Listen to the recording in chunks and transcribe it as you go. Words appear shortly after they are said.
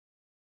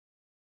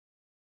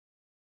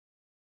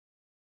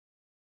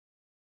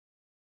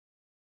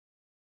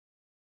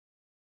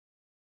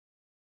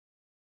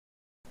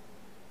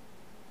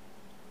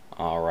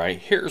Alright,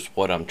 here's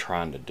what I'm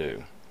trying to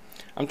do.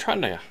 I'm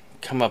trying to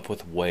come up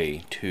with a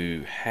way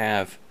to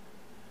have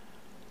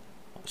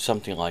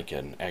something like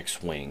an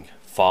X-Wing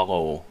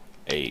follow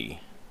a,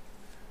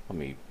 let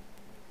me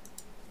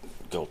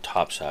go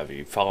top side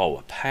view, follow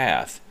a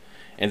path,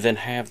 and then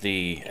have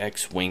the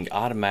X-Wing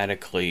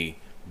automatically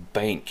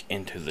bank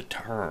into the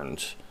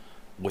turns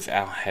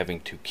without having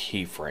to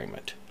keyframe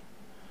it.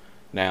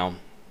 Now,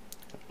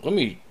 let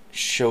me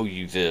show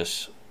you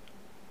this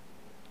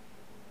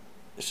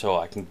so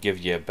I can give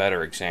you a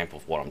better example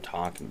of what I'm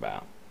talking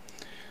about.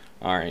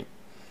 Alright,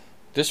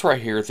 this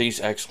right here, these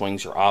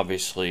X-Wings are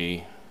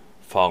obviously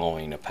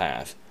following a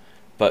path,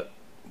 but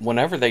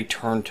whenever they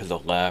turn to the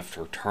left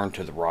or turn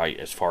to the right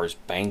as far as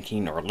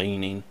banking or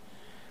leaning,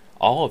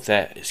 all of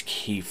that is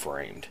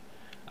keyframed.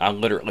 I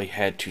literally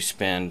had to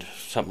spend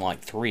something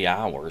like 3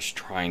 hours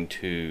trying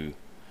to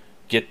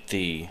get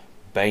the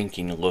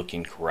banking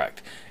looking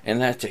correct,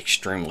 and that's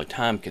extremely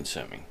time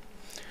consuming.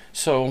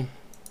 So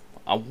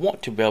I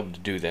want to be able to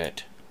do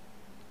that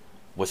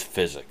with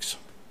physics.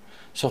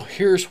 So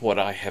here's what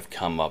I have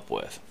come up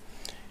with,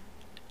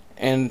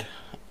 and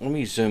let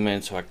me zoom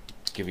in so I can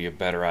give you a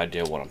better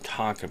idea of what I'm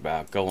talking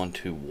about. Go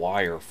into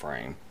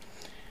wireframe,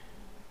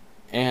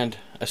 and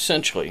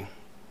essentially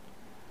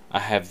I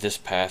have this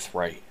path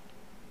right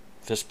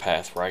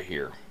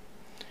here,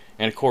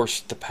 and of course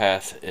the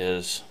path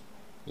is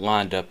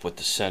lined up with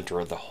the center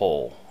of the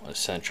hole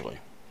essentially.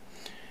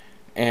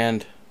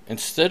 And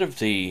instead of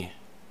the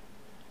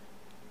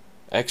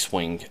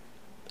X-Wing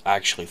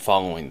actually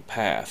following the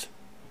path,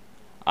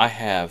 I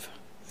have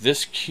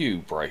this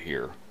cube right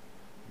here,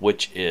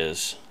 which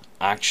is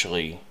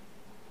actually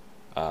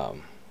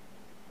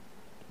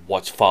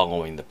what's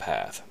following the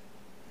path.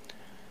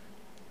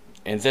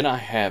 And then I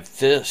have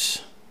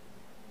this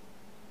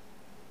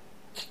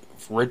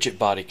rigid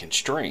body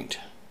constraint.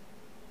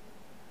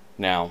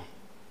 Now,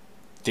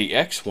 the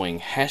X-Wing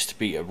has to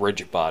be a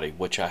rigid body,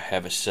 which I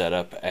have it set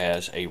up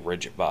as a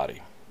rigid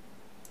body.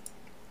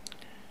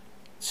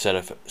 Set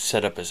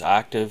up as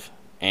active,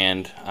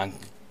 and I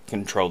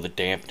control the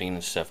dampening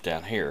and stuff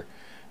down here.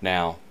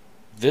 Now,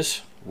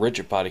 this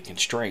rigid body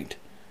constraint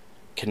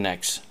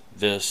connects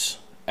this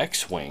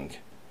X-Wing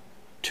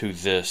to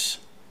this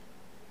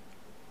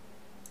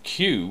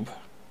cube,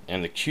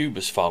 and the cube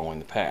is following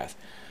the path.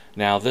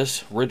 Now,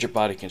 this rigid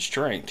body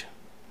constraint,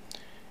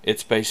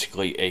 it's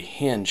basically a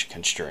hinge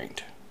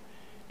constraint,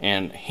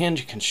 and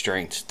hinge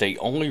constraints, they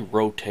only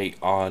rotate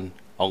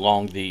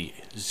along the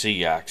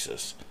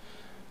z-axis,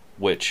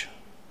 which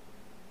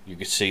you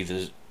can see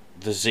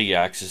the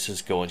z-axis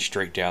is going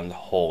straight down the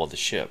hull of the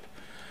ship.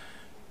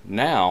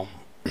 Now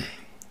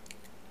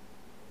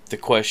the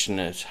question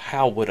is,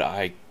 how would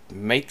I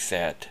make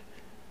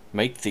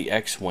the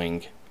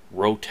X-Wing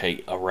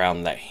rotate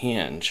around that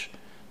hinge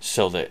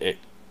so that it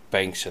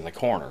banks in the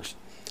corners?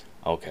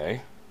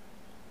 Okay,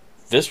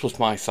 this was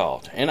my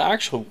thought, and it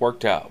actually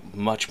worked out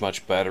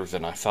much better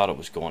than I thought it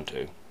was going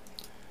to.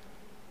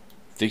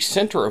 The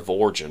center of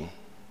origin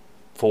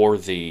for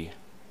the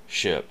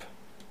ship,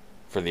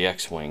 for the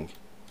X-Wing,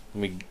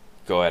 let me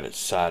go at its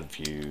side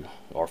view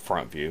or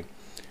front view,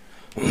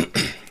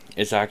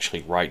 is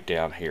actually right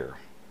down here.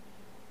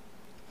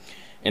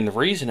 And the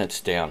reason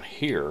it's down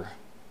here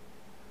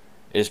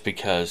is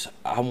because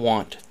I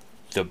want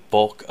the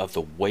bulk of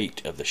the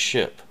weight of the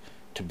ship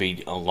to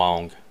be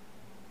along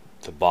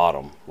the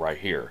bottom right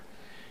here.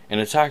 And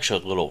it's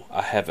actually a little,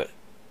 I have it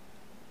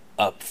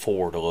up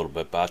forward a little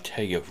bit, but I'll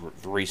tell you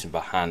the reason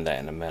behind that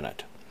in a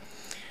minute.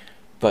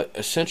 But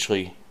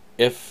essentially,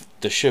 if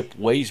the ship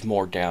weighs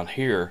more down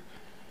here,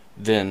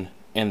 then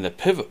and the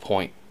pivot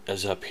point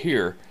is up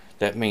here,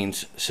 that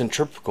means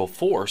centrifugal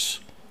force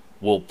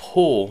will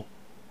pull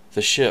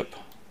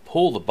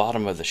the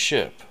bottom of the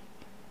ship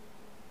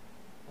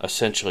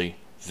essentially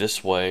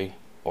this way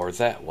or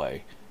that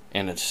way,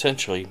 and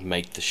essentially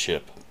make the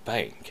ship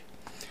bank.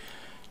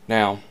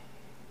 Now,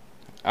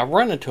 I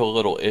run into a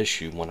little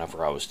issue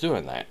whenever I was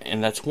doing that,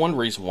 and that's one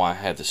reason why I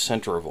had the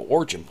center of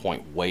origin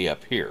point way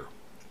up here.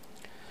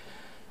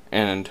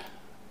 And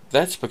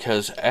that's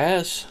because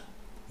as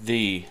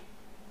the,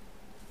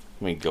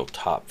 let me go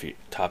top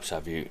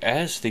side view,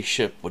 as the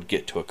ship would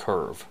get to a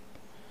curve,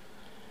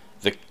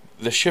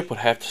 the ship would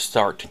have to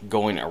start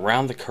going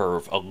around the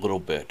curve a little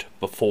bit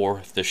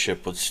before the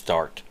ship would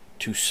start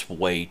to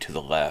sway to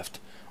the left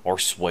or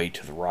sway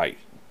to the right,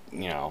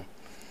 you know.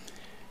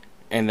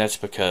 And that's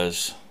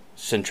because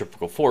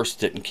centrifugal force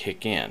didn't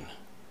kick in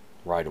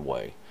right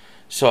away.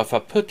 So if I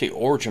put the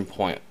origin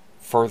point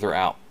further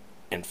out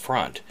in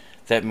front,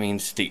 that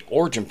means the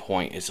origin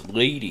point is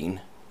leading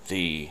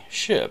the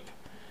ship,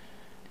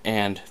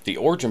 and the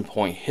origin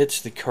point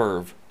hits the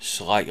curve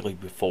slightly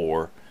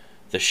before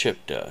the ship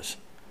does,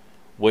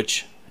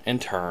 which in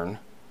turn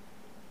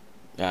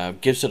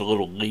gives it a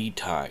little lead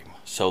time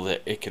so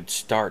that it could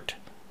start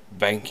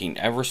banking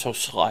ever so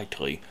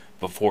slightly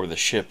before the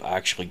ship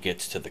actually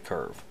gets to the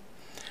curve.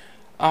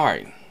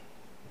 Alright,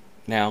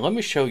 now let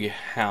me show you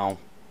how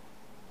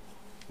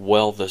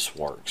well this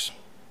works.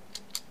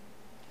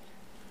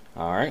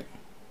 Alright,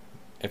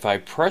 if I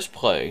press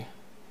play,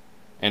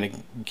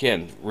 and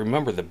again,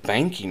 remember the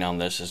banking on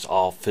this is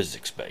all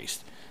physics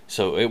based,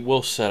 so it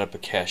will set up a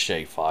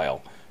cache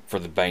file for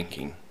the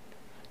banking,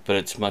 but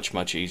it's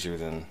much easier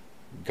than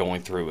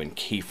going through and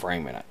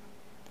keyframing it.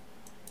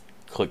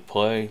 Click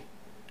play,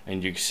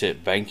 and you can see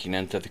it banking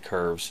into the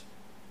curves,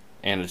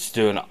 and it's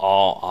doing it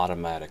all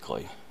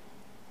automatically.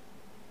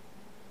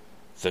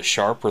 The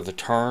sharper the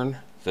turn,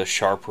 the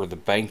sharper the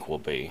bank will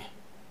be.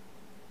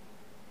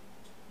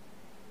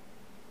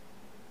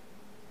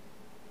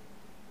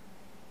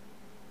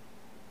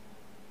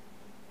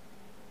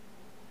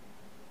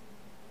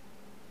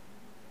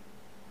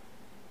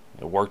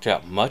 It worked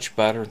out much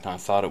better than I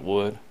thought it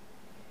would.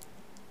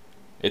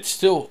 It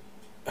still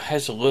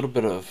has a little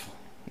bit of,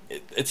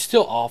 it's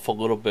still off a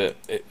little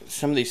bit.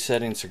 Some of these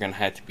settings are going to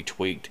have to be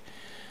tweaked.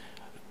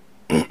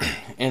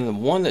 And the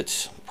one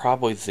that's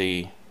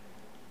probably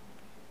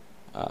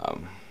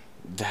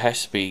that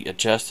has to be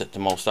adjusted the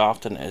most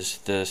often is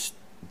this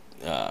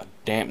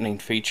dampening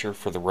feature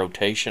for the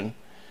rotation.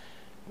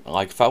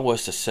 Like if I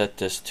was to set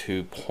this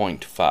to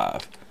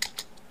 0.5,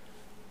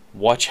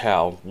 watch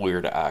how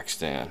weird it acts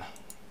then.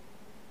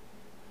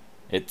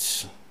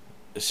 It's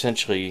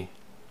essentially,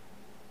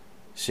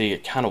 see,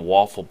 it kind of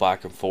waffle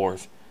back and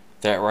forth.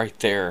 That right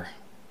there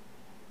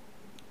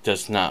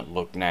does not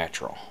look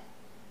natural.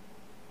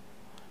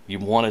 You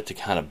want it to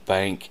kind of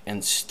bank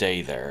and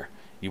stay there.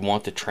 You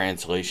want the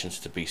translations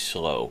to be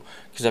slow,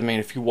 because I mean,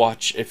 if you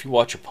watch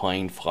a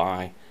plane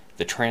fly,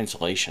 the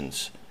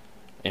translations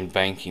in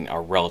banking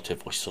are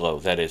relatively slow.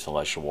 That is,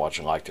 unless you're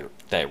watching like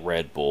that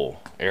Red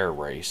Bull air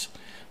race.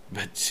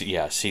 But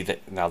yeah, see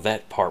that now,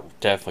 that part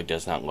definitely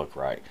does not look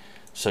right.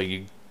 So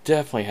you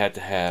definitely had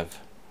to have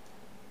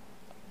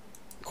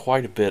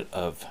quite a bit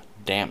of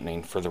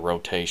dampening for the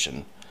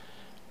rotation.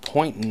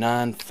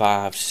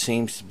 0.95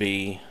 seems to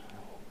be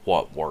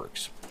what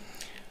works.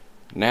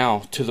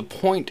 Now, to the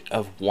point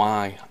of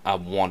why I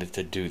wanted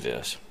to do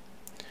this.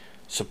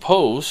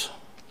 Suppose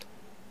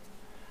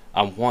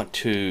I want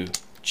to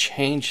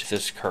change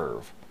this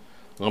curve.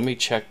 Let me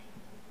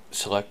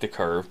select the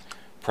curve,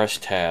 press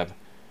tab,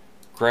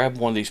 grab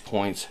one of these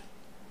points,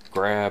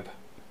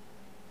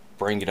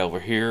 bring it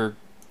over here,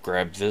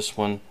 grab this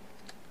one,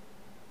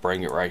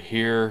 bring it right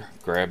here,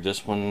 grab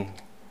this one,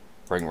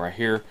 bring it right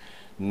here.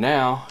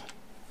 Now,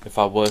 if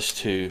I was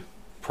to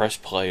press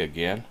play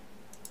again,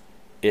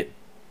 it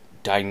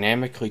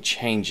dynamically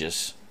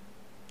changes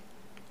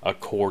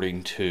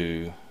according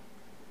to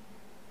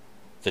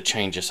the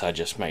changes I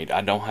just made.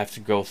 I don't have to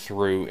go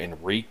through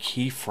and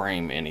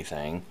re-keyframe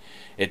anything.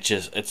 It's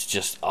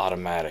just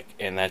automatic,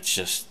 and that's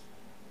just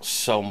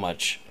so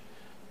much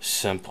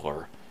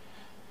simpler.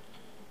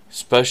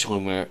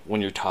 Especially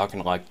when you're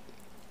talking like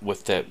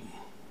with that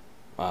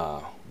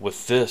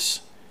with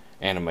this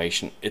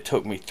animation, it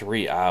took me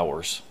 3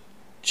 hours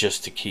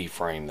just to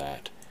keyframe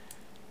that.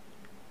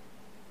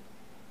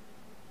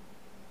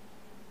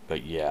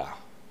 But yeah.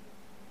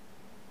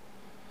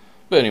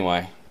 But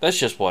anyway, that's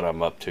just what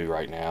I'm up to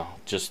right now.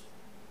 Just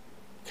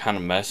kind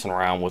of messing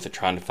around with it,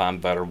 trying to find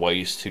better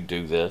ways to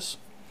do this.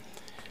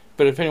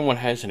 But if anyone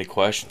has any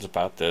questions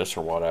about this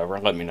or whatever,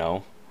 let me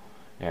know,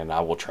 and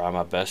I will try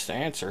my best to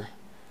answer.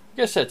 I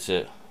guess that's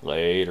it.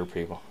 Later,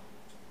 people.